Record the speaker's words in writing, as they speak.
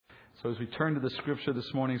So as we turn to the Scripture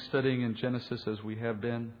this morning, studying in Genesis as we have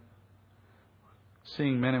been,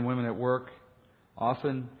 seeing men and women at work,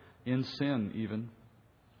 often in sin even,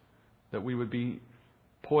 that we would be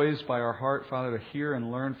poised by our heart, Father, to hear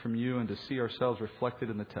and learn from You and to see ourselves reflected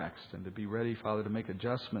in the text and to be ready, Father, to make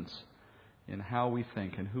adjustments in how we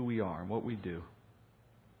think and who we are and what we do.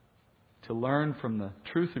 To learn from the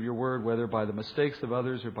truth of Your Word, whether by the mistakes of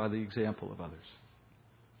others or by the example of others.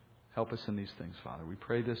 Help us in these things, Father. We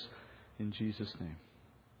pray this in Jesus' name.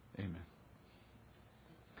 Amen.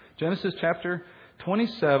 Genesis chapter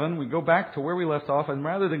 27, we go back to where we left off, and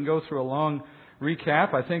rather than go through a long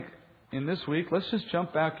recap, I think in this week, let's just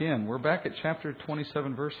jump back in. We're back at chapter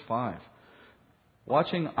 27, verse 5.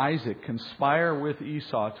 Watching Isaac conspire with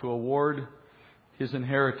Esau to award his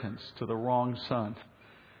inheritance to the wrong son.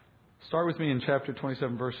 Start with me in chapter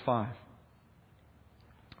 27, verse 5.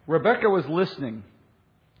 Rebekah was listening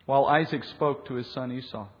while Isaac spoke to his son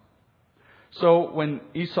Esau. So when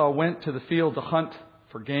Esau went to the field to hunt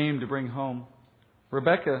for game to bring home,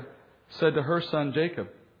 Rebekah said to her son Jacob,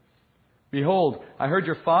 "Behold, I heard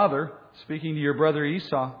your father speaking to your brother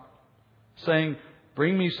Esau, saying,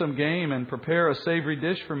 'Bring me some game and prepare a savory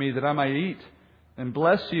dish for me that I might eat and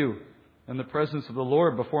bless you in the presence of the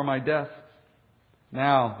Lord before my death.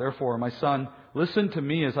 Now, therefore, my son, listen to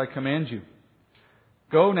me as I command you.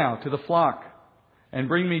 Go now to the flock and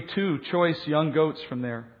bring me 2 choice young goats from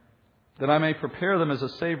there, that I may prepare them as a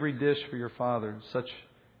savory dish for your father, such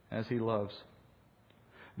as he loves.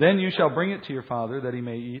 Then you shall bring it to your father that he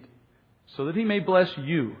may eat, so that he may bless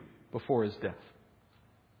you before his death.'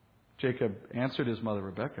 Jacob answered his mother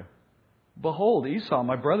Rebekah, 'Behold, Esau,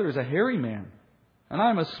 my brother, is a hairy man, and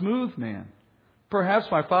I am a smooth man.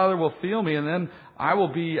 Perhaps my father will feel me, and then I will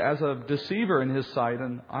be as a deceiver in his sight,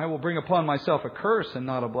 and I will bring upon myself a curse and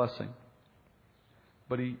not a blessing.'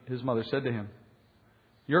 But his mother said to him,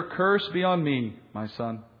 'Your curse be on me, my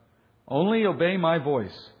son. Only obey my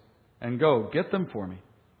voice, and go, get them for me.'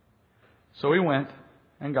 So he went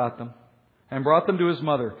and got them, and brought them to his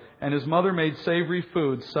mother. And his mother made savory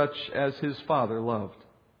food, such as his father loved.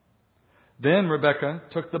 Then Rebekah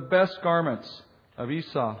took the best garments of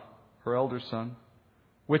Esau, her elder son,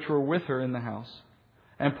 which were with her in the house,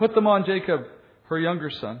 and put them on Jacob, her younger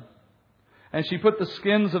son. And she put the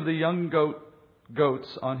skins of the young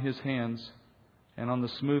goats on his hands and on the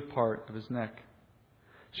smooth part of his neck.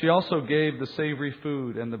 She also gave the savory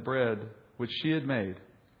food and the bread which she had made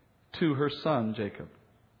to her son Jacob."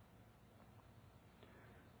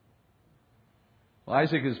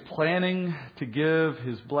 Isaac is planning to give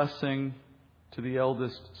his blessing to the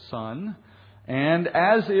eldest son. And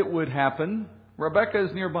as it would happen, Rebekah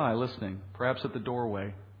is nearby listening, perhaps at the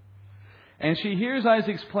doorway. And she hears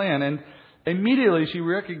Isaac's plan, and immediately she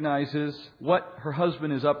recognizes what her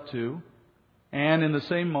husband is up to, and in the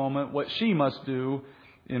same moment, what she must do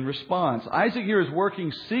in response. Isaac here is working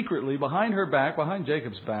secretly behind her back, behind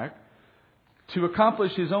Jacob's back, to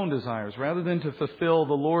accomplish his own desires rather than to fulfill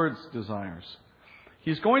the Lord's desires.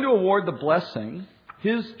 He's going to award the blessing,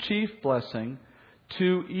 his chief blessing,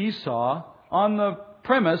 to Esau on the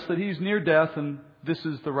premise that he's near death and this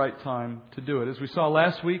is the right time to do it. As we saw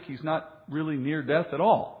last week, he's not really near death at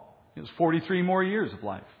all. He has 43 more years of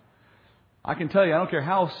life. I can tell you, I don't care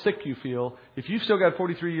how sick you feel, if you've still got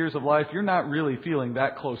 43 years of life, you're not really feeling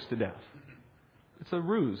that close to death. It's a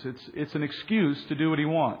ruse. It's an excuse to do what he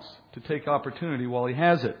wants, to take opportunity while he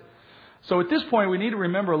has it. So at this point, we need to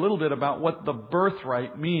remember a little bit about what the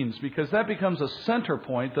birthright means, because that becomes a center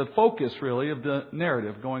point, the focus really of the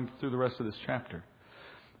narrative going through the rest of this chapter.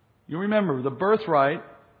 You remember, the birthright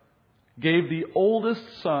gave the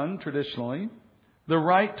oldest son, traditionally, the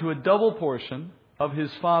right to a double portion of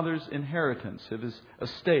his father's inheritance, of his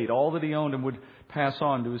estate. All that he owned and would pass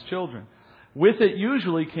on to his children. With it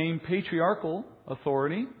usually came patriarchal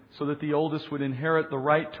authority, so that the oldest would inherit the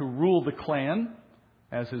right to rule the clan,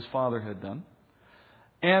 as his father had done.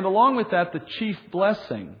 And along with that, the chief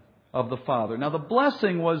blessing of the father. Now, the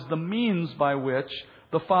blessing was the means by which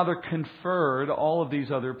the father conferred all of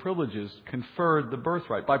these other privileges, conferred the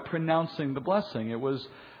birthright by pronouncing the blessing. It was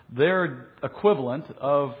their equivalent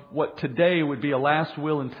of what today would be a last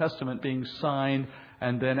will and testament being signed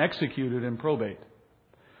and then executed in probate.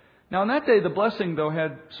 Now, in that day, the blessing, though,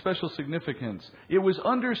 had special significance. It was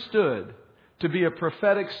understood to be a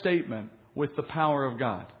prophetic statement with the power of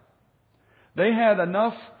God. They had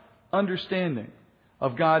enough understanding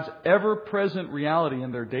of God's ever-present reality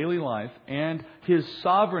in their daily life and His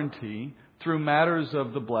sovereignty through matters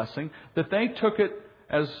of the blessing, that they took it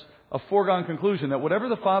as a foregone conclusion that whatever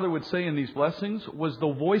the Father would say in these blessings was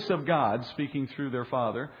the voice of God speaking through their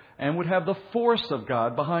Father and would have the force of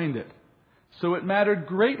God behind it. So it mattered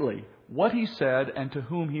greatly what he said and to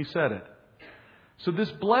whom he said it. So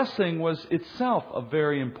this blessing was itself a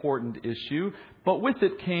very important issue, but with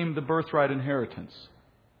it came the birthright inheritance.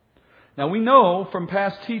 Now we know from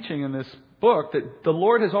past teaching in this book that the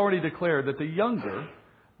Lord has already declared that the younger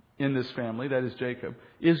in this family, that is Jacob,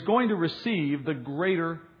 is going to receive the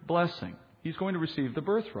greater blessing. He's going to receive the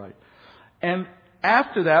birthright. And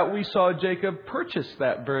after that, we saw Jacob purchase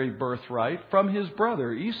that very birthright from his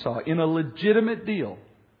brother Esau in a legitimate deal,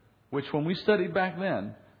 which when we studied back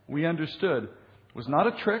then, we understood was not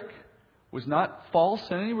a trick, was not false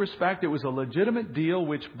in any respect. It was a legitimate deal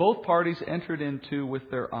which both parties entered into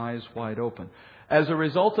with their eyes wide open. As a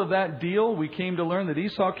result of that deal, we came to learn that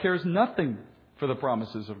Esau cares nothing for the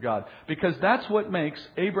promises of God, because that's what makes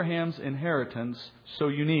Abraham's inheritance so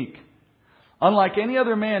unique. Unlike any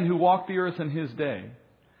other man who walked the earth in his day,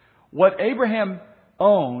 what Abraham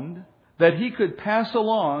owned that he could pass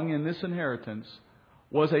along in this inheritance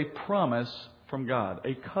was a promise from God,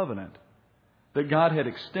 a covenant that God had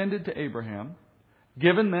extended to Abraham,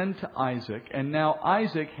 given then to Isaac, and now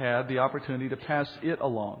Isaac had the opportunity to pass it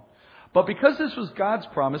along. But because this was God's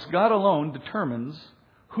promise, God alone determines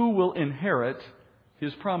who will inherit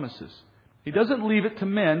His promises. He doesn't leave it to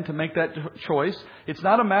men to make that choice. It's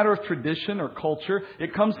not a matter of tradition or culture.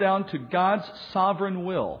 It comes down to God's sovereign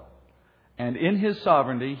will. And in His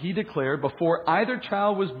sovereignty, He declared, before either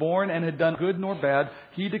child was born and had done good nor bad,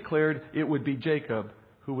 He declared it would be Jacob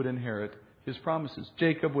who would inherit His promises.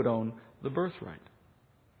 Jacob would own the birthright.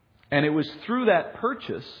 And it was through that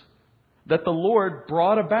purchase that the Lord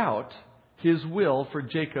brought about His will for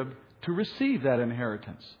Jacob to receive that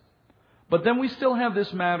inheritance. But then we still have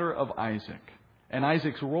this matter of Isaac and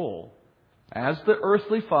Isaac's role as the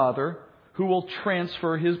earthly father who will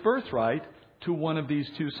transfer his birthright to one of these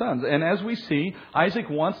two sons. And as we see, Isaac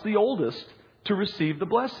wants the oldest to receive the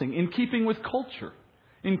blessing in keeping with culture,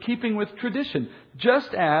 in keeping with tradition,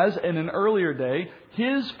 just as in an earlier day,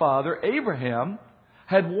 his father Abraham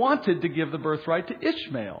had wanted to give the birthright to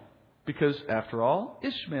Ishmael, because after all,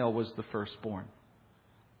 Ishmael was the firstborn.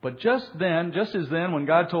 But just as then, when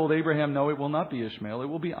God told Abraham, no, it will not be Ishmael, it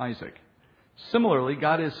will be Isaac. Similarly,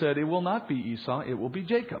 God has said it will not be Esau, it will be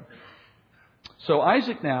Jacob. So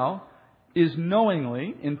Isaac now is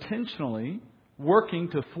knowingly, intentionally working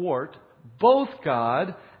to thwart both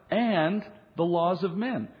God and the laws of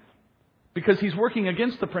men. Because he's working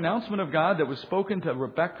against the pronouncement of God that was spoken to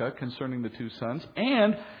Rebekah concerning the two sons.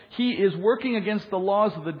 And he is working against the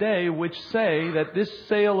laws of the day which say that this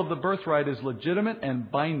sale of the birthright is legitimate and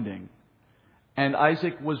binding. And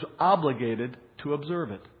Isaac was obligated to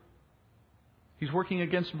observe it. He's working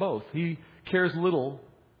against both. He cares little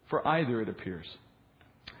for either, it appears.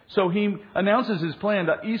 So he announces his plan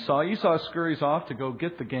to Esau. Esau scurries off to go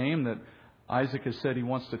get the game that Isaac has said he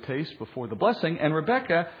wants to taste before the blessing, and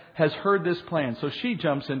Rebekah has heard this plan, so she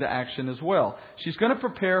jumps into action as well. She's going to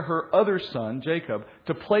prepare her other son, Jacob,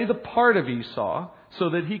 to play the part of Esau so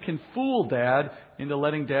that he can fool Dad into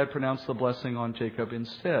letting Dad pronounce the blessing on Jacob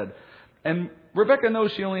instead. And Rebekah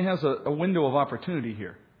knows she only has a window of opportunity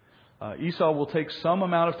here. Esau will take some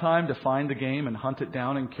amount of time to find the game and hunt it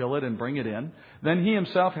down and kill it and bring it in. Then he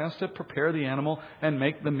himself has to prepare the animal and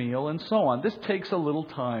make the meal and so on. This takes a little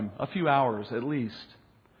time, a few hours at least.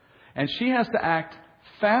 And she has to act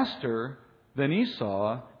faster than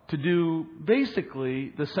Esau to do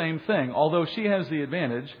basically the same thing. Although she has the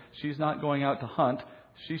advantage, she's not going out to hunt.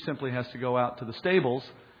 She simply has to go out to the stables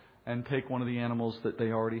and take one of the animals that they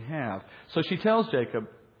already have. So she tells Jacob,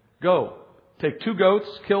 go. Take 2 goats,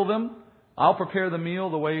 kill them. I'll prepare the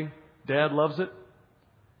meal the way Dad loves it.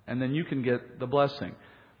 And then you can get the blessing.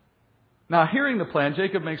 Now, hearing the plan,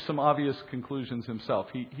 Jacob makes some obvious conclusions himself.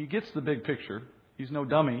 He gets the big picture. He's no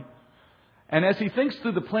dummy. And as he thinks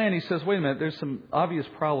through the plan, he says, wait a minute, there's some obvious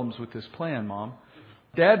problems with this plan, Mom.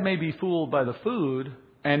 Dad may be fooled by the food,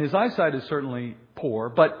 and his eyesight is certainly poor,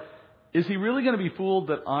 but is he really going to be fooled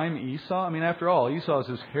that I'm Esau? I mean, after all, Esau's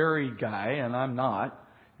this hairy guy, and I'm not.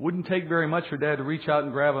 Wouldn't take very much for Dad to reach out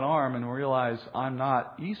and grab an arm and realize I'm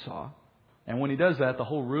not Esau. And when he does that, the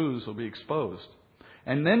whole ruse will be exposed.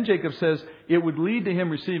 And then Jacob says it would lead to him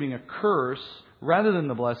receiving a curse rather than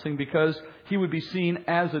the blessing because he would be seen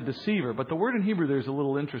as a deceiver. But the word in Hebrew there is a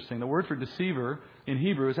little interesting. The word for deceiver in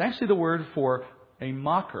Hebrew is actually the word for a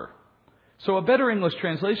mocker. So a better English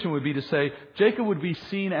translation would be to say Jacob would be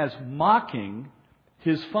seen as mocking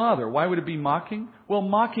his father. Why would it be mocking? Well,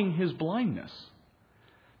 mocking his blindness.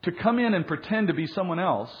 To come in and pretend to be someone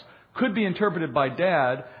else could be interpreted by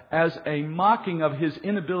Dad as a mocking of his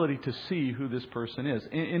inability to see who this person is.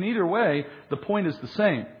 In either way, the point is the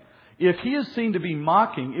same. If he is seen to be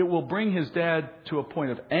mocking, it will bring his dad to a point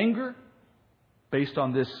of anger based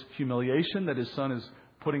on this humiliation that his son is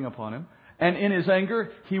putting upon him. And in his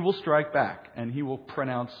anger, he will strike back and he will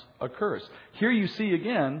pronounce a curse. Here you see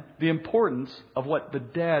again the importance of what the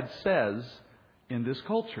dad says in this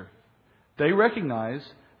culture. They recognize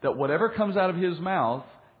that whatever comes out of his mouth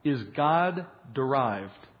is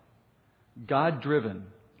God-derived, God-driven.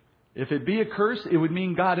 If it be a curse, it would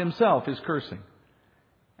mean God himself is cursing.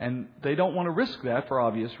 And they don't want to risk that for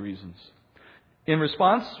obvious reasons. In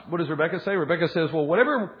response, what does Rebekah say? Rebekah says, well,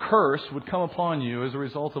 whatever curse would come upon you as a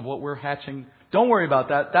result of what we're hatching, don't worry about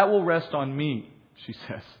that. That will rest on me, she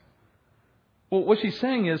says. Well, what she's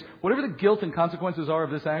saying is, whatever the guilt and consequences are of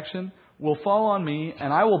this action will fall on me,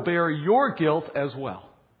 and I will bear your guilt as well.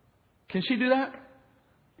 Can she do that?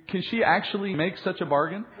 Can she actually make such a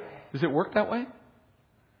bargain? Does it work that way?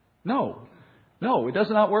 No. No, it does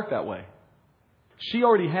not work that way. She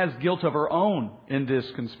already has guilt of her own in this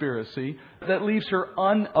conspiracy that leaves her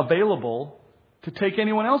unavailable to take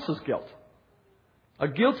anyone else's guilt. A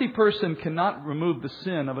guilty person cannot remove the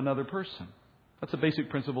sin of another person. That's a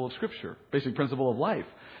basic principle of Scripture, basic principle of life.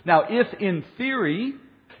 Now, if in theory,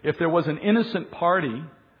 if there was an innocent party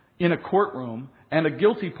in a courtroom and a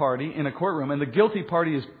guilty party in a courtroom, and the guilty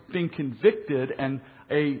party is being convicted and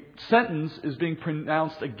a sentence is being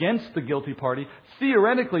pronounced against the guilty party,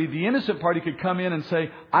 theoretically, the innocent party could come in and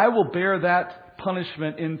say, I will bear that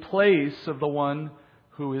punishment in place of the one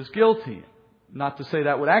who is guilty. Not to say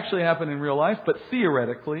that would actually happen in real life, but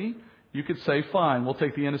theoretically, you could say, fine, we'll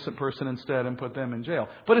take the innocent person instead and put them in jail.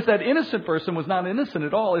 But if that innocent person was not innocent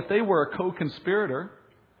at all, if they were a co-conspirator,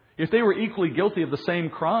 if they were equally guilty of the same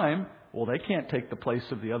crime, well, they can't take the place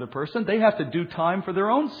of the other person. They have to do time for their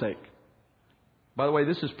own sake. By the way,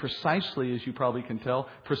 this is precisely, as you probably can tell,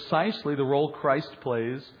 precisely the role Christ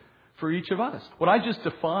plays for each of us. What I just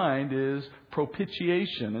defined is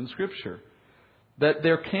propitiation in Scripture. That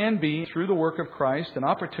there can be, through the work of Christ, an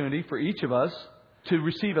opportunity for each of us to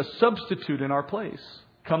receive a substitute in our place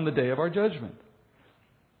come the day of our judgment.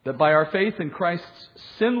 That by our faith in Christ's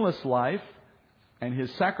sinless life and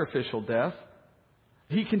His sacrificial death,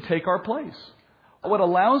 He can take our place. What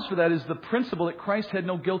allows for that is the principle that Christ had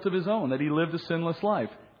no guilt of His own, that He lived a sinless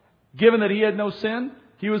life. Given that He had no sin,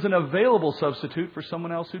 He was an available substitute for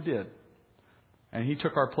someone else who did. And He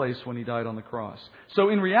took our place when He died on the cross. So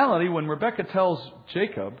in reality, when Rebekah tells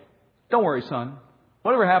Jacob, don't worry, son,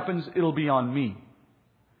 whatever happens, it'll be on me.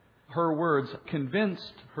 Her words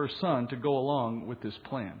convinced her son to go along with this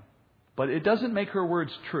plan. But it doesn't make her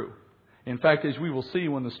words true. In fact, as we will see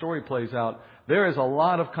when the story plays out, there is a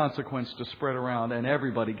lot of consequence to spread around, and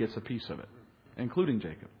everybody gets a piece of it, including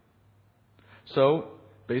Jacob. So,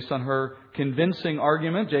 based on her convincing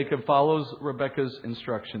argument, Jacob follows Rebekah's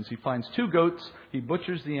instructions. He finds 2 goats, he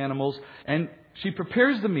butchers the animals, and she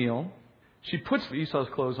prepares the meal. She puts Esau's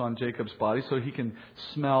clothes on Jacob's body so he can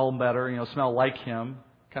smell better, smell like him,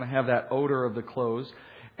 kind of have that odor of the clothes.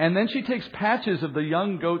 And then she takes patches of the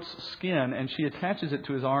young goat's skin and she attaches it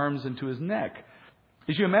to his arms and to his neck.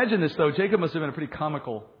 As you imagine this, though, Jacob must have been a pretty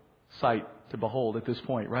comical sight to behold at this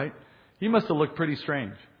point, right? He must have looked pretty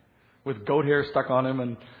strange with goat hair stuck on him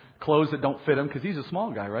and clothes that don't fit him because he's a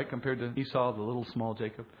small guy, right, compared to Esau, the little small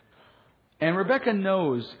Jacob. And Rebekah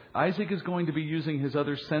knows Isaac is going to be using his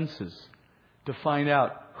other senses to find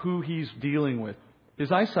out who he's dealing with.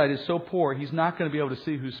 His eyesight is so poor, he's not going to be able to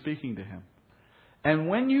see who's speaking to him. And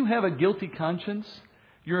when you have a guilty conscience,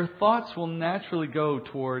 your thoughts will naturally go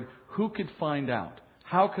toward who could find out?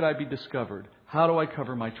 How could I be discovered? How do I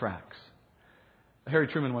cover my tracks? Harry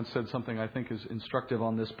Truman once said something I think is instructive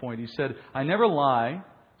on this point. He said, I never lie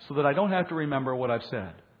so that I don't have to remember what I've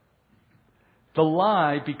said. The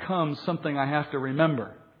lie becomes something I have to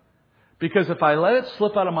remember. Because if I let it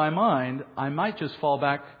slip out of my mind, I might just fall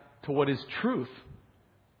back to what is truth,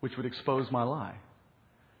 which would expose my lie.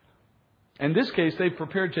 In this case, they've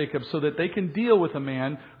prepared Jacob so that they can deal with a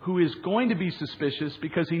man who is going to be suspicious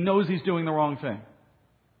because he knows he's doing the wrong thing.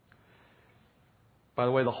 By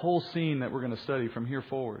the way, the whole scene that we're going to study from here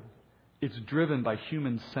forward, it's driven by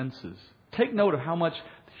human senses. Take note of how much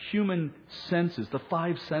human senses, the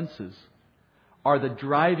 5 senses, are the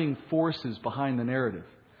driving forces behind the narrative.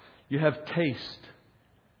 You have taste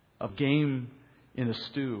of game in a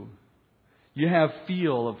stew. You have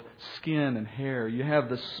feel of skin and hair. You have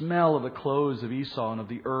the smell of the clothes of Esau and of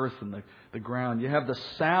the earth and the ground. You have the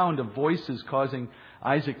sound of voices causing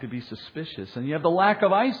Isaac to be suspicious. And you have the lack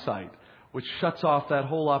of eyesight, which shuts off that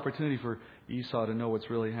whole opportunity for Esau to know what's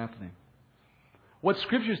really happening. What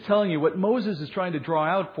Scripture is telling you, what Moses is trying to draw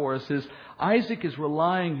out for us is Isaac is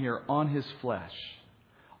relying here on his flesh,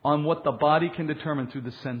 on what the body can determine through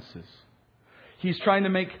the senses. He's trying to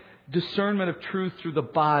make discernment of truth through the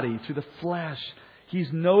body, through the flesh.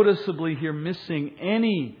 He's noticeably here missing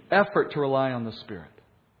any effort to rely on the Spirit.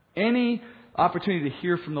 Any opportunity to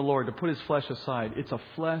hear from the Lord, to put his flesh aside. It's a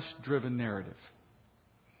flesh-driven narrative.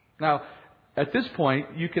 Now, at this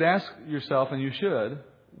point, you could ask yourself, and you should,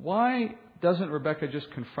 why doesn't Rebekah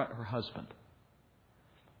just confront her husband?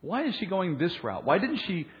 Why is she going this route? Why didn't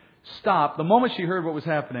she stop the moment she heard what was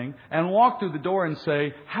happening and walk through the door and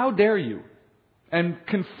say, "How dare you?" and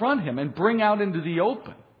confront him and bring out into the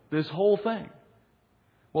open this whole thing?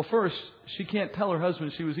 Well, first, she can't tell her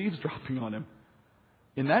husband she was eavesdropping on him.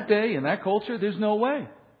 In that day, in that culture, there's no way.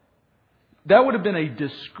 That would have been a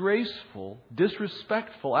disgraceful,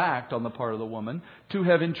 disrespectful act on the part of the woman to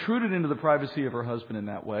have intruded into the privacy of her husband in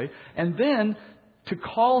that way. And then to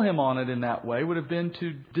call him on it in that way would have been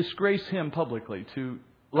to disgrace him publicly, to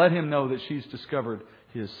let him know that she's discovered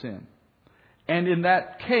his sin. And in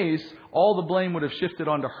that case, all the blame would have shifted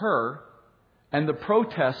onto her, and the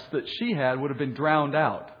protests that she had would have been drowned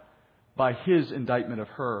out by his indictment of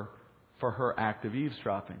her for her act of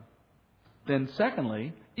eavesdropping. Then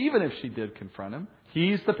secondly, even if she did confront him,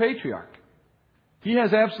 he's the patriarch. He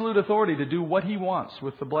has absolute authority to do what he wants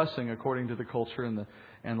with the blessing according to the culture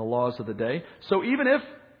and the laws of the day. So even if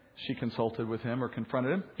she consulted with him or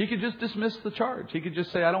confronted him, he could just dismiss the charge. He could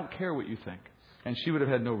just say, "I don't care what you think." And she would have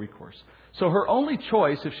had no recourse. So her only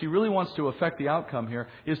choice, if she really wants to affect the outcome here,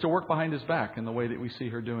 is to work behind his back in the way that we see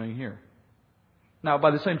her doing here. Now,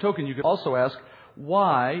 by the same token, you could also ask,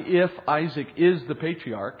 why, if Isaac is the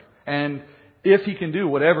patriarch, and if he can do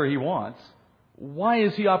whatever he wants, why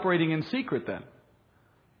is he operating in secret then?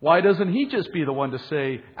 Why doesn't he just be the one to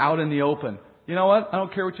say out in the open, "You know what? I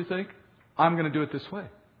don't care what you think. I'm going to do it this way."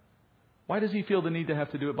 Why does he feel the need to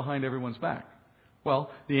have to do it behind everyone's back?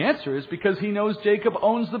 Well, the answer is because he knows Jacob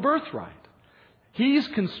owns the birthright. He's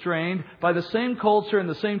constrained by the same culture and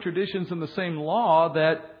the same traditions and the same law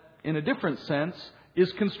that, in a different sense,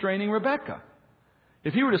 is constraining Rebekah.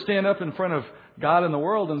 If he were to stand up in front of God and the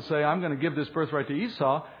world and say, "I'm going to give this birthright to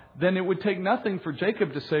Esau," then it would take nothing for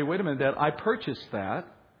Jacob to say, "Wait a minute, Dad, I purchased that.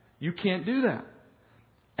 You can't do that."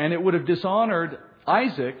 And it would have dishonored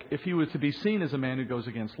Isaac if he was to be seen as a man who goes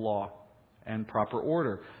against law and proper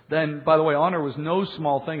order. Then, by the way, honor was no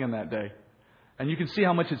small thing in that day. And you can see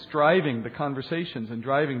how much it's driving the conversations and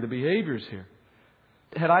driving the behaviors here.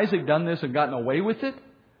 Had Isaac done this and gotten away with it,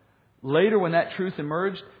 later when that truth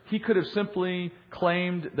emerged, he could have simply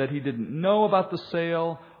claimed that he didn't know about the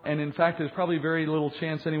sale. And in fact, there's probably very little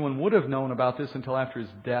chance anyone would have known about this until after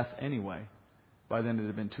his death anyway. By then it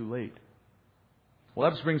had been too late. Well,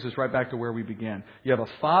 that brings us right back to where we began. You have a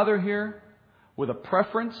father here with a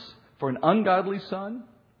preference for an ungodly son,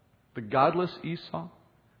 the godless Esau,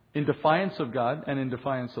 in defiance of God and in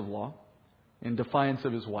defiance of law, in defiance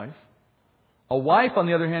of his wife. A wife, on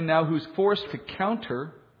the other hand, now who's forced to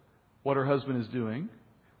counter what her husband is doing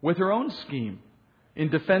with her own scheme in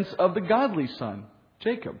defense of the godly son,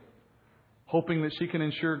 Jacob, hoping that she can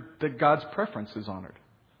ensure that God's preference is honored.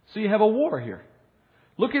 So you have a war here.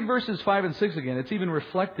 Look at verses 5 and 6 again. It's even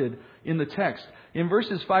reflected in the text. In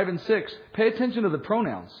verses 5 and 6, pay attention to the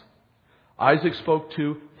pronouns. Isaac spoke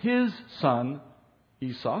to his son,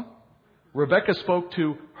 Esau. Rebekah spoke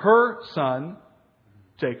to her son,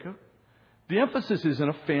 Jacob. The emphasis is in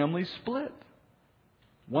a family split.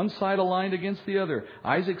 One side aligned against the other.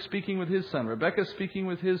 Isaac speaking with his son. Rebekah speaking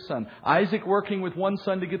with his son. Isaac working with one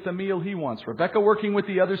son to get the meal he wants. Rebekah working with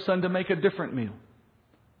the other son to make a different meal.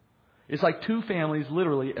 It's like two families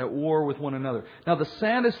literally at war with one another. Now, the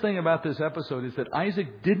saddest thing about this episode is that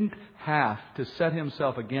Isaac didn't have to set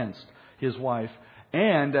himself against his wife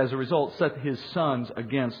and, as a result, set his sons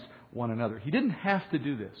against one another. He didn't have to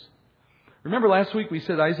do this. Remember last week we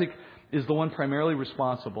said Isaac is the one primarily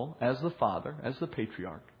responsible as the father, as the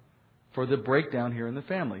patriarch, for the breakdown here in the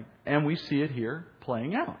family. And we see it here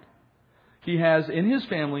playing out. He has in his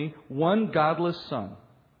family one godless son.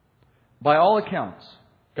 By all accounts,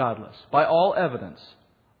 godless. By all evidence,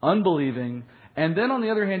 unbelieving. And then on the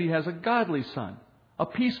other hand, he has a godly son. A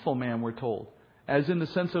peaceful man, we're told. As in the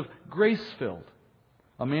sense of grace-filled.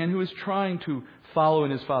 A man who is trying to follow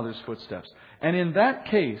in his father's footsteps. And in that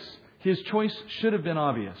case, his choice should have been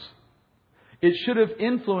obvious. It should have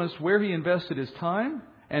influenced where he invested his time,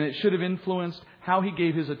 and it should have influenced how he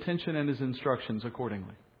gave his attention and his instructions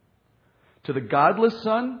accordingly. To the godless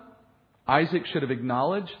son, Isaac should have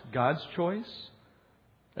acknowledged God's choice,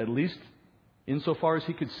 at least insofar as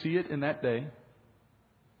he could see it in that day.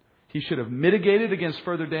 He should have mitigated against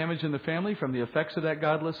further damage in the family from the effects of that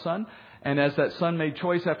godless son. And as that son made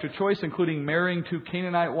choice after choice, including marrying 2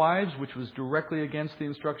 Canaanite wives, which was directly against the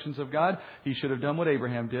instructions of God, he should have done what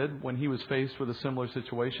Abraham did when he was faced with a similar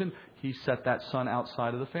situation. He set that son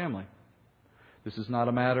outside of the family. This is not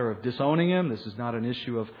a matter of disowning him. This is not an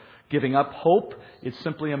issue of giving up hope. It's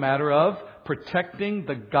simply a matter of protecting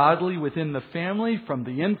the godly within the family from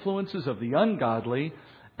the influences of the ungodly,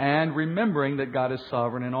 and remembering that God is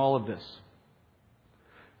sovereign in all of this.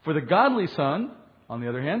 For the godly son, on the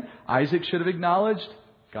other hand, Isaac should have acknowledged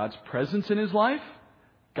God's presence in his life,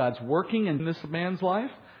 God's working in this man's life,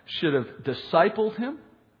 should have discipled him,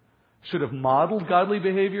 should have modeled godly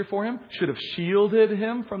behavior for him, should have shielded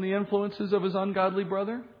him from the influences of his ungodly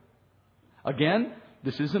brother. Again,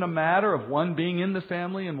 this isn't a matter of one being in the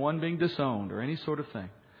family and one being disowned or any sort of thing.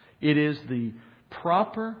 It is the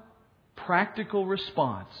proper, practical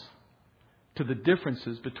response to the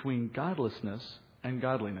differences between godlessness and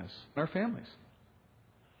godliness in our families.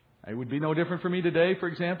 It would be no different for me today, for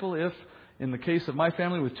example, if in the case of my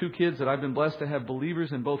family with 2 kids that I've been blessed to have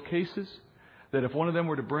believers in both cases, that if one of them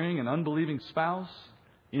were to bring an unbelieving spouse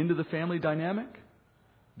into the family dynamic,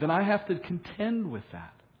 then I have to contend with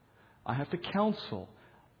that. I have to counsel.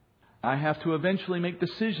 I have to eventually make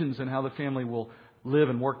decisions in how the family will live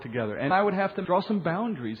and work together. And I would have to draw some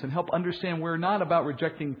boundaries and help understand we're not about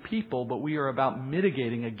rejecting people, but we are about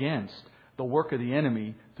mitigating against the work of the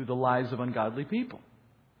enemy through the lives of ungodly people.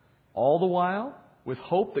 All the while, with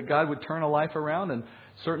hope that God would turn a life around, and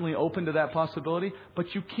certainly open to that possibility.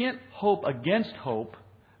 But you can't hope against hope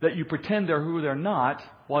that you pretend they're who they're not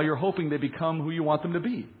while you're hoping they become who you want them to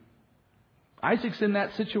be. Isaac's in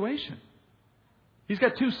that situation. He's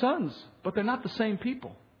got 2 sons, but they're not the same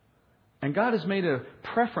people. And God has made a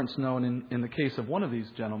preference known in the case of one of these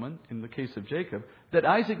gentlemen, in the case of Jacob, that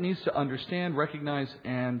Isaac needs to understand, recognize,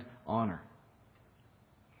 and honor.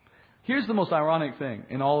 Here's the most ironic thing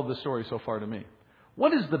in all of the story so far to me.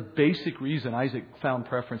 What is the basic reason Isaac found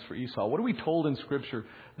preference for Esau? What are we told in Scripture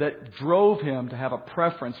that drove him to have a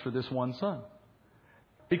preference for this one son?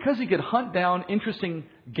 Because he could hunt down interesting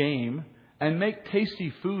game and make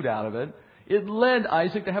tasty food out of it, it led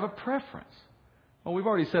Isaac to have a preference. Well, we've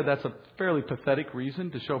already said that's a fairly pathetic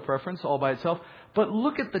reason to show preference all by itself. But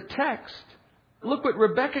look at the text. Look what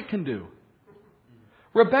Rebekah can do.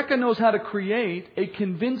 Rebekah knows how to create a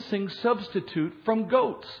convincing substitute from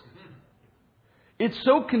goats. It's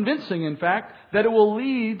so convincing, in fact, that it will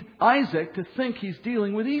lead Isaac to think he's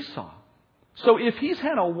dealing with Esau. So if he's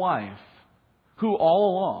had a wife who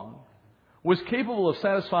all along was capable of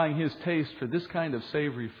satisfying his taste for this kind of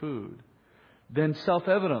savory food, then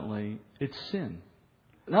self-evidently it's sin.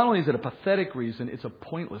 Not only is it a pathetic reason, it's a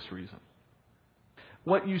pointless reason.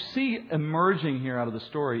 What you see emerging here out of the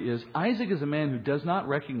story is Isaac is a man who does not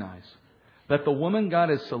recognize that the woman God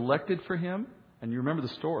has selected for him, and you remember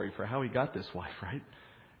the story for how he got this wife, right?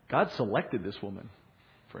 God selected this woman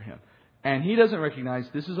for him. And he doesn't recognize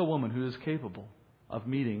this is a woman who is capable of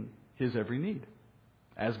meeting his every need,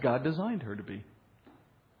 as God designed her to be.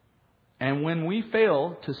 And when we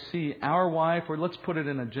fail to see our wife, or let's put it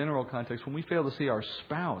in a general context, when we fail to see our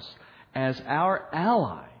spouse as our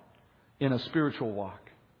ally in a spiritual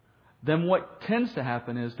walk, then what tends to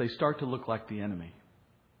happen is they start to look like the enemy.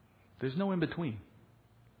 There's no in between.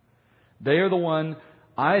 They are the one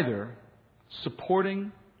either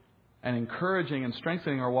supporting and encouraging and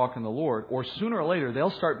strengthening our walk in the Lord, or sooner or later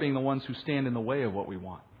they'll start being the ones who stand in the way of what we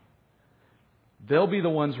want. They'll be the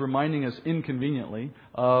ones reminding us inconveniently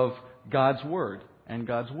of God's Word and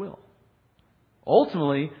God's will.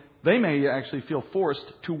 Ultimately, they may actually feel forced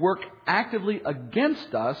to work actively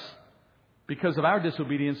against us because of our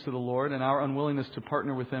disobedience to the Lord and our unwillingness to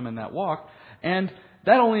partner with them in that walk. And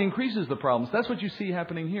that only increases the problems. That's what you see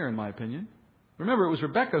happening here, in my opinion. Remember, it was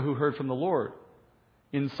Rebekah who heard from the Lord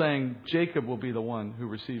in saying Jacob will be the one who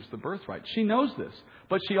receives the birthright. She knows this,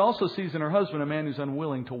 but she also sees in her husband a man who's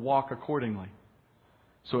unwilling to walk accordingly.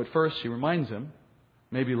 So at first she reminds him.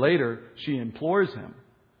 Maybe later she implores him.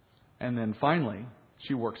 And then finally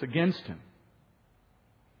she works against him.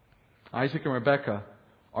 Isaac and Rebekah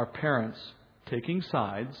are parents taking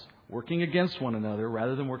sides, working against one another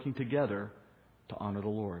rather than working together to honor the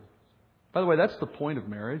Lord. By the way, that's the point of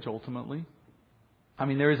marriage ultimately. I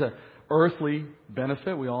mean, there is an earthly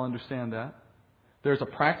benefit. We all understand that. There's a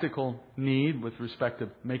practical need with respect to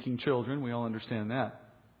making children. We all understand that.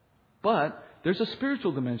 But there's a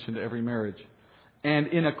spiritual dimension to every marriage. And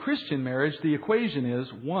in a Christian marriage, the equation is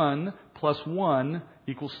 1 plus 1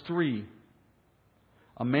 equals 3.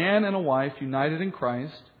 A man and a wife united in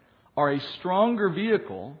Christ are a stronger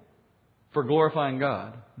vehicle for glorifying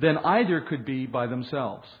God than either could be by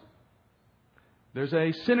themselves. There's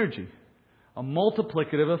a synergy, a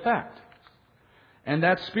multiplicative effect. And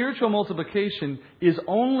that spiritual multiplication is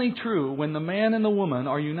only true when the man and the woman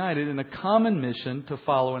are united in a common mission to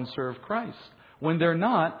follow and serve Christ. When they're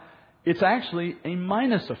not, it's actually a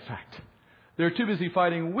minus effect. They're too busy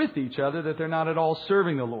fighting with each other that they're not at all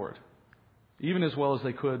serving the Lord, even as well as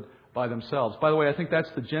they could by themselves. By the way, I think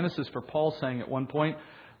that's the genesis for Paul saying at one point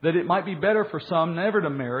that it might be better for some never to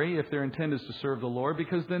marry if their intent is to serve the Lord,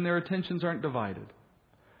 because then their attentions aren't divided.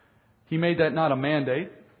 He made that not a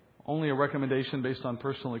mandate, only a recommendation based on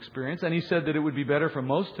personal experience. And he said that it would be better for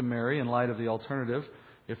most to marry in light of the alternative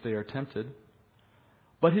if they are tempted.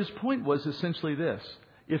 But his point was essentially this.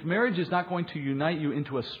 If marriage is not going to unite you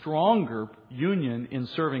into a stronger union in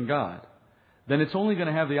serving God, then it's only going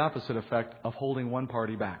to have the opposite effect of holding one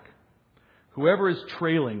party back. Whoever is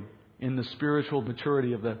trailing in the spiritual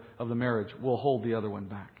maturity of the marriage will hold the other one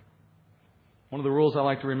back. One of the rules I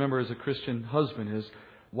like to remember as a Christian husband is,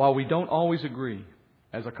 while we don't always agree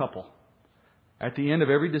as a couple, at the end of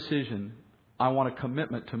every decision, I want a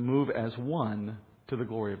commitment to move as one to the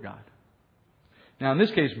glory of God. Now, in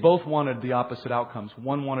this case, both wanted the opposite outcomes.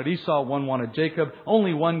 One wanted Esau, one wanted Jacob.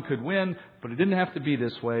 Only one could win, but it didn't have to be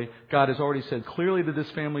this way. God has already said clearly to this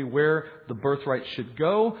family where the birthright should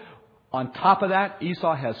go. On top of that,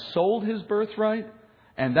 Esau has sold his birthright,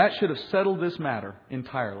 and that should have settled this matter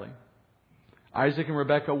entirely. Isaac and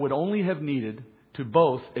Rebekah would only have needed to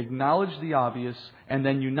both acknowledge the obvious and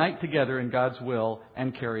then unite together in God's will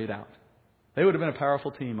and carry it out. They would have been a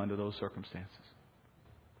powerful team under those circumstances.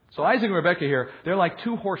 So Isaac and Rebekah here, they're like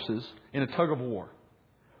two horses in a tug of war,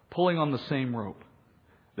 pulling on the same rope.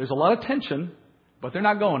 There's a lot of tension, but they're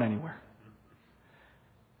not going anywhere.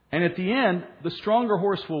 And at the end, the stronger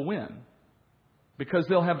horse will win because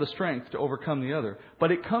they'll have the strength to overcome the other.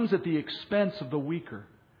 But it comes at the expense of the weaker.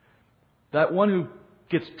 That one who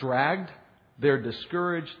gets dragged, they're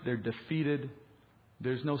discouraged, they're defeated.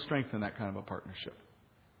 There's no strength in that kind of a partnership.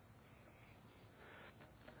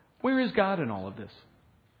 Where is God in all of this?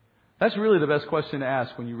 That's really the best question to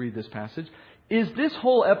ask when you read this passage. Is this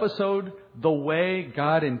whole episode the way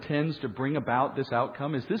God intends to bring about this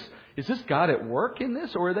outcome? Is this God at work in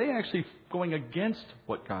this, or are they actually going against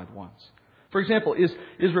what God wants? For example, is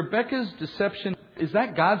Rebekah's deception, is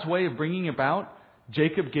that God's way of bringing about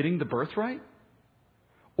Jacob getting the birthright?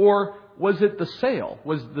 Or was it the sale?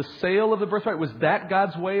 Was the sale of the birthright, was that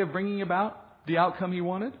God's way of bringing about the outcome he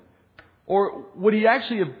wanted? Or would he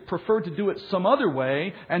actually have preferred to do it some other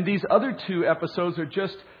way, and these other two episodes are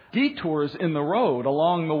just detours in the road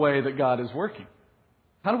along the way that God is working?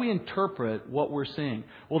 How do we interpret what we're seeing?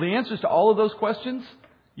 Well, the answers to all of those questions,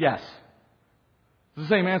 yes. It's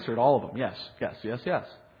the same answer to all of them. Yes, yes, yes, yes.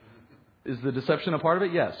 Is the deception a part of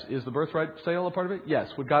it? Yes. Is the birthright sale a part of it? Yes.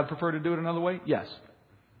 Would God prefer to do it another way? Yes.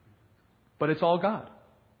 But it's all God.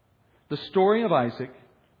 The story of Isaac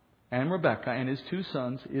and Rebekah and his two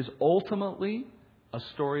sons is ultimately a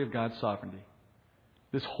story of God's sovereignty.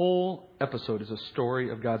 This whole episode is a story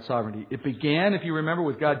of God's sovereignty. It began, if you remember,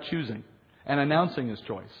 with God choosing and announcing his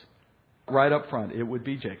choice. Right up front, it would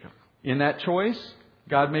be Jacob. In that choice,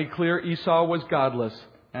 God made clear Esau was godless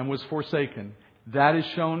and was forsaken. That is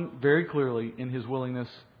shown very clearly in his willingness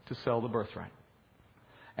to sell the birthright.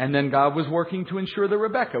 And then God was working to ensure that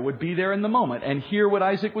Rebekah would be there in the moment and hear what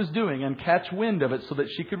Isaac was doing and catch wind of it so that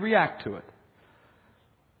she could react to it.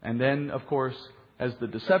 And then, of course, as the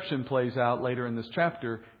deception plays out later in this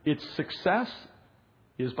chapter, its success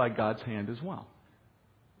is by God's hand as well.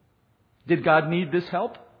 Did God need this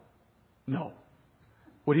help? No.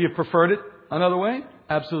 Would he have preferred it another way?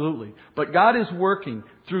 Absolutely. But God is working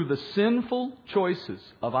through the sinful choices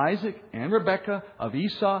of Isaac and Rebekah, of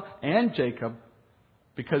Esau and Jacob,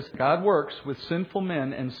 because God works with sinful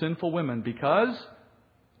men and sinful women because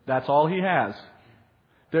that's all he has.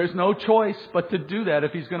 There's no choice but to do that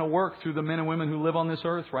if he's going to work through the men and women who live on this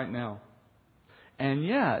earth right now. And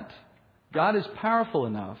yet, God is powerful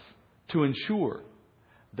enough to ensure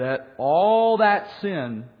that all that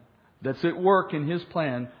sin that's at work in his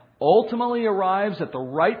plan ultimately arrives at the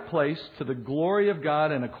right place to the glory of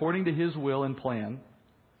God and according to his will and plan.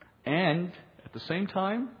 And at the same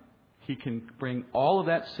time, he can bring all of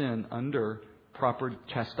that sin under proper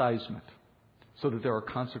chastisement so that there are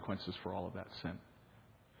consequences for all of that sin.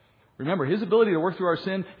 Remember, his ability to work through our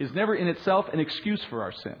sin is never in itself an excuse for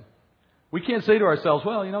our sin. We can't say to ourselves,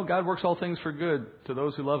 well, God works all things for good to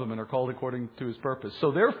those who love him and are called according to his purpose.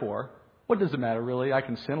 So therefore, what does it matter really? I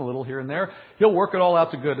can sin a little here and there. He'll work it all out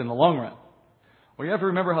to good in the long run. Well, you have to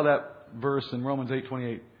remember how that verse in Romans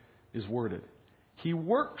 8:28 is worded. He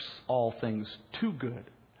works all things to good.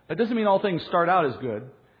 That doesn't mean all things start out as good,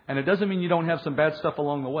 and it doesn't mean you don't have some bad stuff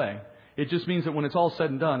along the way. It just means that when it's all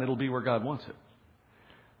said and done, it'll be where God wants it.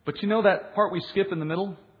 But you know that part we skip in the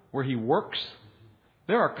middle, where He works?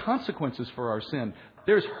 There are consequences for our sin.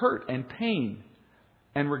 There's hurt and pain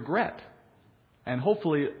and regret and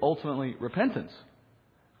hopefully, ultimately, repentance.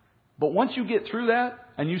 But once you get through that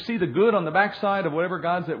and you see the good on the backside of whatever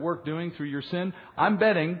God's at work doing through your sin, I'm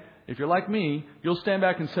betting, if you're like me, you'll stand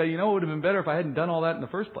back and say, you know, it would have been better if I hadn't done all that in the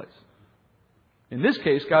first place. In this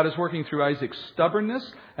case, God is working through Isaac's stubbornness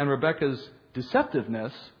and Rebekah's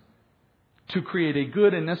deceptiveness to create a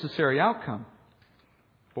good and necessary outcome.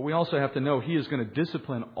 But we also have to know He is going to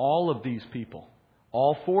discipline all of these people,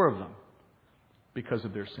 all 4 of them, because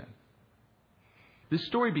of their sin. This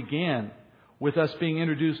story began with us being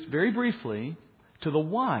introduced very briefly to the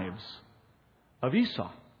wives of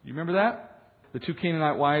Esau. You remember that? The 2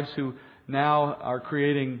 Canaanite wives who now are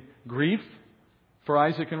creating grief for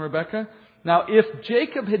Isaac and Rebekah. Now, if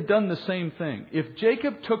Jacob had done the same thing, if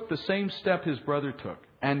Jacob took the same step his brother took,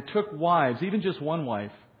 and took wives, even just one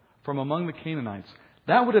wife, from among the Canaanites,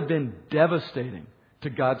 that would have been devastating to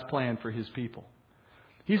God's plan for His people.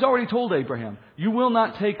 He's already told Abraham, you will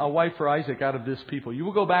not take a wife for Isaac out of this people. You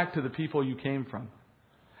will go back to the people you came from.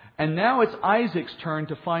 And now it's Isaac's turn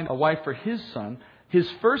to find a wife for his son. His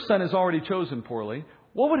first son is already chosen poorly.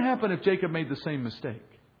 What would happen if Jacob made the same mistake?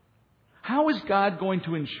 How is God going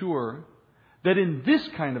to ensure that in this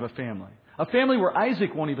kind of a family where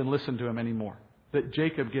Isaac won't even listen to him anymore, that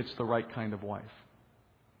Jacob gets the right kind of wife?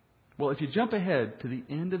 Well, if you jump ahead to the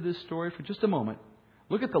end of this story for just a moment,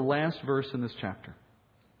 look at the last verse in this chapter.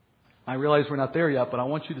 I realize we're not there yet, but I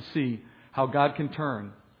want you to see how God can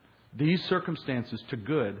turn these circumstances to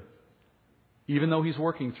good, even though He's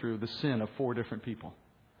working through the sin of 4 different people.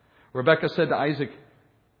 Rebekah said to Isaac,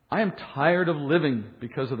 I am tired of living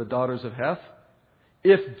because of the daughters of Heth.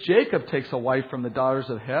 If Jacob takes a wife from the daughters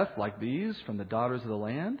of Heth, like these, from the daughters of the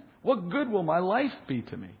land, what good will my life be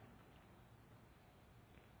to me?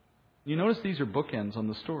 You notice these are bookends on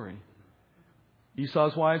the story.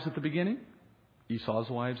 Esau's wives at the beginning, Esau's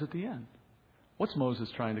wives at the end. What's Moses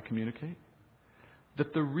trying to communicate?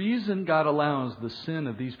 That the reason God allows the sin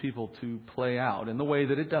of these people to play out in the way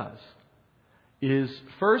that it does is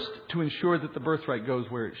first to ensure that the birthright goes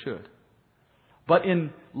where it should. But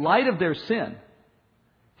in light of their sin,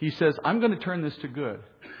 He says, I'm going to turn this to good.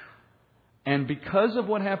 And because of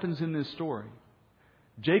what happens in this story,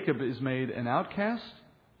 Jacob is made an outcast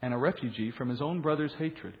and a refugee from his own brother's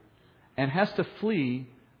hatred and has to flee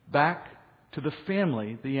back to the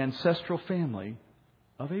family, the ancestral family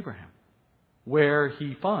of Abraham, where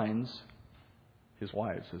he finds his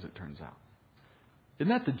wives, as it turns out. Isn't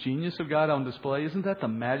that the genius of God on display? Isn't that the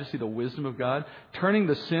majesty, the wisdom of God? Turning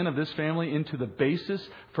the sin of this family into the basis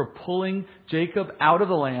for pulling Jacob out of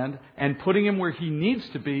the land and putting him where he needs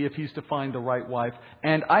to be if he's to find the right wife,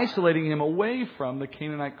 and isolating him away from the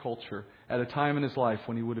Canaanite culture at a time in his life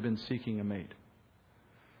when he would have been seeking a mate.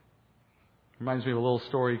 Reminds me of a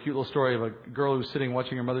cute little story of a girl who was sitting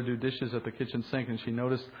watching her mother do dishes at the kitchen sink, and she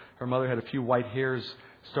noticed her mother had a few white hairs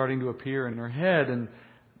starting to appear in her head, and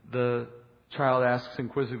the child asks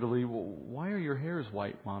inquisitively, well, why are your hairs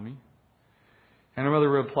white, Mommy? And her mother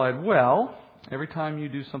replied, well, every time you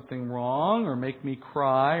do something wrong or make me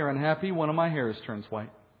cry or unhappy, one of my hairs turns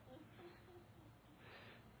white.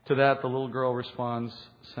 To that, the little girl responds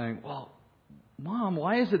saying, well, Mom,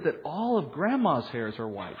 why is it that all of Grandma's hairs are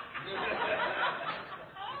white?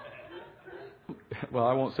 Well,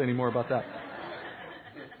 I won't say any more about that.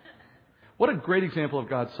 What a great example of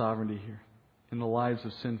God's sovereignty here in the lives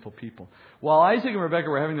of sinful people. While Isaac and Rebekah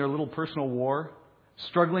were having their little personal war,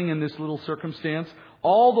 struggling in this little circumstance,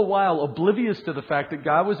 all the while oblivious to the fact that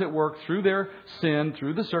God was at work through their sin,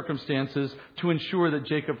 through the circumstances, to ensure that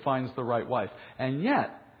Jacob finds the right wife. And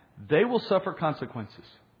yet, they will suffer consequences.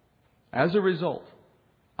 As a result,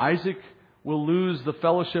 Isaac will lose the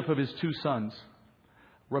fellowship of his 2 sons.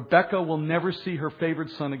 Rebekah will never see her favored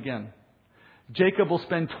son again. Jacob will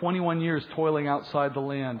spend 21 years toiling outside the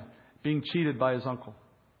land, being cheated by his uncle.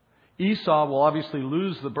 Esau will obviously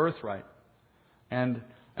lose the birthright and,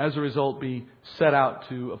 as a result, be set out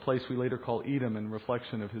to a place we later call Edom in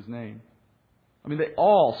reflection of his name. I mean, they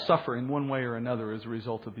all suffer in one way or another as a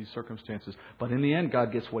result of these circumstances. But in the end,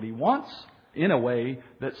 God gets what He wants in a way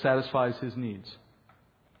that satisfies His needs.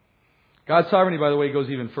 God's sovereignty, by the way, goes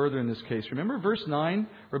even further in this case. Remember verse 9?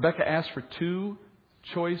 Rebekah asked for 2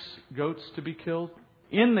 choice goats to be killed.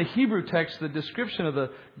 In the Hebrew text, the description of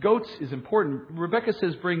the goats is important. Rebekah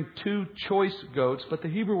says bring 2 choice goats, but the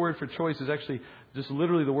Hebrew word for choice is actually just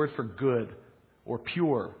literally the word for good or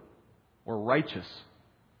pure or righteous.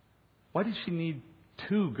 Why did she need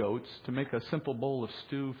 2 goats to make a simple bowl of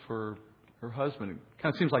stew for her husband? It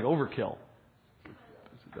kind of seems like overkill.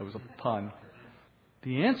 That was a pun.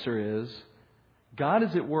 The answer is, God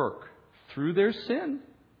is at work through their sin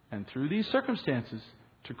and through these circumstances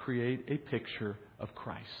to create a picture of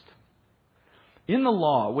Christ. In the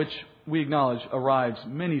law, which we acknowledge arrives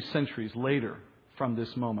many centuries later from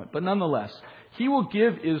this moment, but nonetheless, He will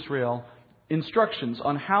give Israel instructions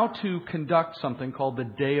on how to conduct something called the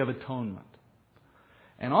Day of Atonement.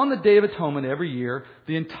 And on the Day of Atonement every year,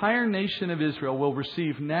 the entire nation of Israel will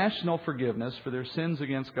receive national forgiveness for their sins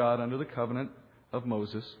against God under the covenant of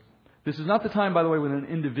Moses. This is not the time, by the way, when an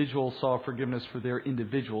individual saw forgiveness for their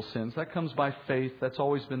individual sins. That comes by faith. That's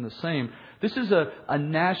always been the same. This is a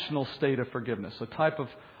national state of forgiveness, a type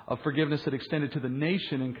of forgiveness that extended to the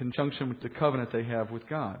nation in conjunction with the covenant they have with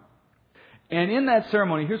God. And in that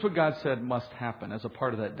ceremony, here's what God said must happen as a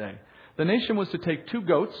part of that day. The nation was to take 2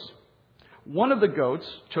 goats. One of the goats,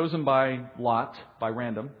 chosen by lot, by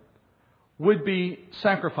random, would be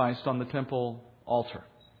sacrificed on the temple altar.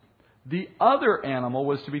 The other animal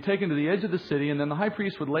was to be taken to the edge of the city, and then the high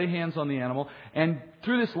priest would lay hands on the animal, and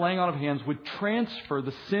through this laying on of hands would transfer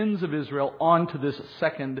the sins of Israel onto this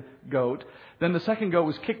second goat. Then the second goat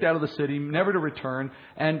was kicked out of the city, never to return,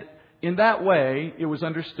 and in that way it was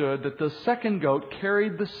understood that the second goat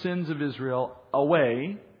carried the sins of Israel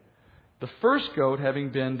away, the first goat having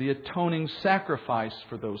been the atoning sacrifice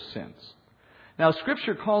for those sins. Now,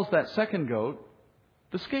 Scripture calls that second goat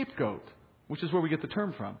the scapegoat, which is where we get the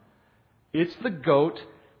term from. It's the goat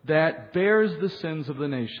that bears the sins of the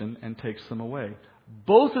nation and takes them away.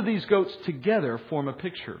 Both of these goats together form a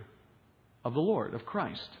picture of the Lord, of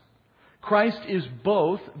Christ. Christ is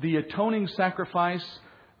both the atoning sacrifice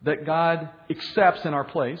that God accepts in our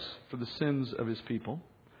place for the sins of His people,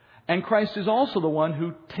 and Christ is also the one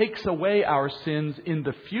who takes away our sins in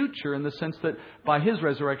the future, in the sense that by His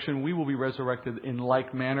resurrection we will be resurrected in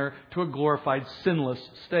like manner to a glorified, sinless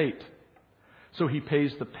state. So He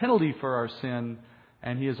pays the penalty for our sin,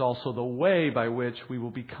 and He is also the way by which we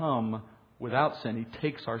will become without sin. He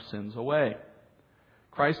takes our sins away.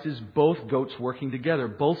 Christ is both goats working together,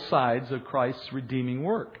 both sides of Christ's redeeming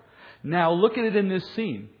work. Now look at it in this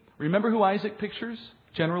scene. Remember who Isaac pictures,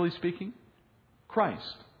 generally speaking?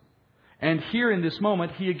 Christ. And here in this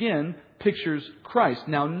moment, he again pictures Christ.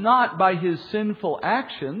 Now, not by his sinful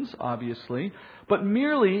actions, obviously, but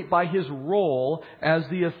merely by his role as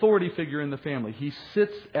the authority figure in the family. He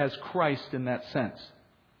sits as Christ in that sense.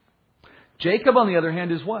 Jacob, on the other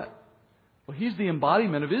hand, is what? Well, he's the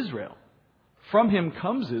embodiment of Israel. From him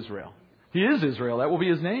comes Israel. He is Israel. That will be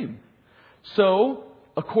his name. So,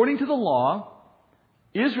 according to the law,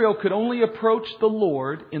 Israel could only approach the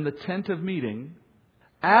Lord in the tent of meeting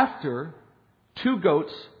after 2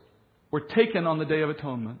 goats were taken on the Day of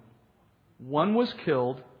Atonement. One was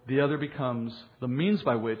killed, the other becomes the means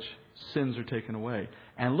by which sins are taken away.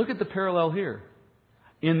 And look at the parallel here.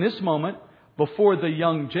 In this moment, before the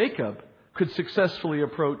young Jacob could successfully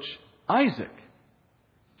approach Isaac,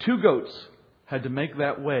 2 goats had to make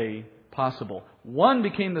that way possible. One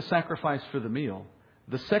became the sacrifice for the meal.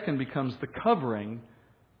 The second becomes the covering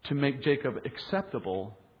to make Jacob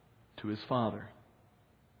acceptable to his father.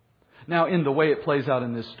 Now, in the way it plays out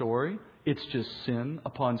in this story, it's just sin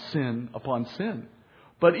upon sin upon sin.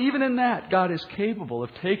 But even in that, God is capable of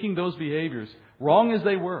taking those behaviors, wrong as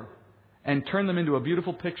they were, and turn them into a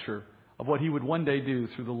beautiful picture of what He would one day do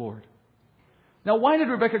through the Lord. Now, why did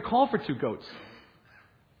Rebekah call for 2 goats?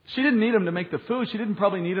 She didn't need them to make the food. She didn't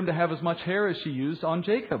probably need them to have as much hair as she used on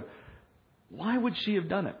Jacob. Why would she have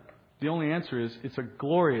done it? The only answer is it's a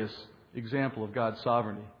glorious example of God's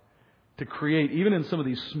sovereignty. To create, even in some of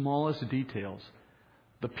these smallest details,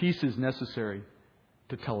 the pieces necessary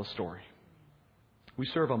to tell a story. We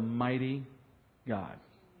serve a mighty God.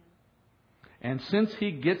 And since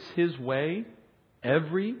He gets His way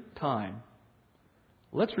every time,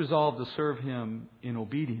 let's resolve to serve Him in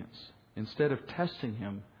obedience instead of testing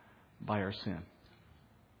Him by our sin.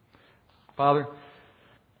 Father,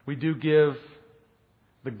 we do give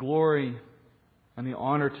the glory and the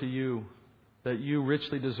honor to You that You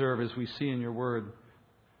richly deserve, as we see in Your Word,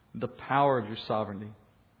 the power of Your sovereignty.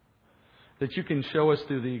 That You can show us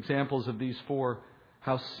through the examples of these 4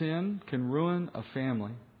 how sin can ruin a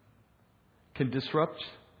family, can disrupt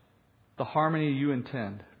the harmony You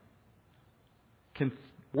intend, can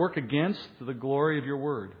work against the glory of Your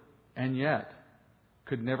Word, and yet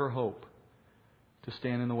could never hope to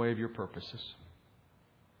stand in the way of Your purposes.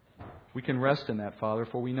 We can rest in that, Father,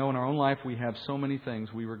 for we know in our own life we have so many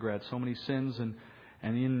things we regret, so many sins, and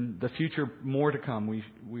in the future more to come,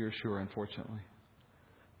 we are sure, unfortunately.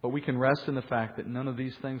 But we can rest in the fact that none of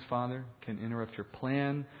these things, Father, can interrupt Your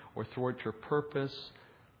plan or thwart Your purpose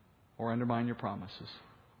or undermine your promises.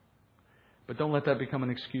 But don't let that become an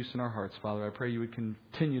excuse in our hearts, Father. I pray you would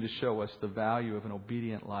continue to show us the value of an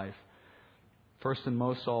obedient life. First and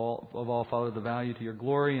most of all, Father, the value to your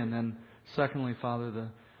glory, and then secondly, Father,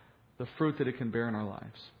 the fruit that it can bear in our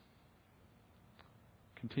lives.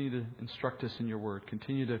 Continue to instruct us in your word.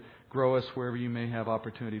 Continue to grow us wherever you may have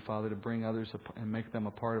opportunity, Father, to bring others and make them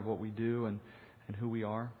a part of what we do and who we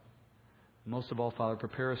are. And most of all, Father,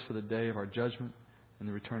 prepare us for the day of our judgment and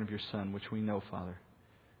the return of your Son, which we know, Father,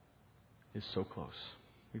 is so close.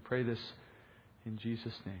 We pray this in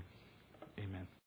Jesus' name. Amen.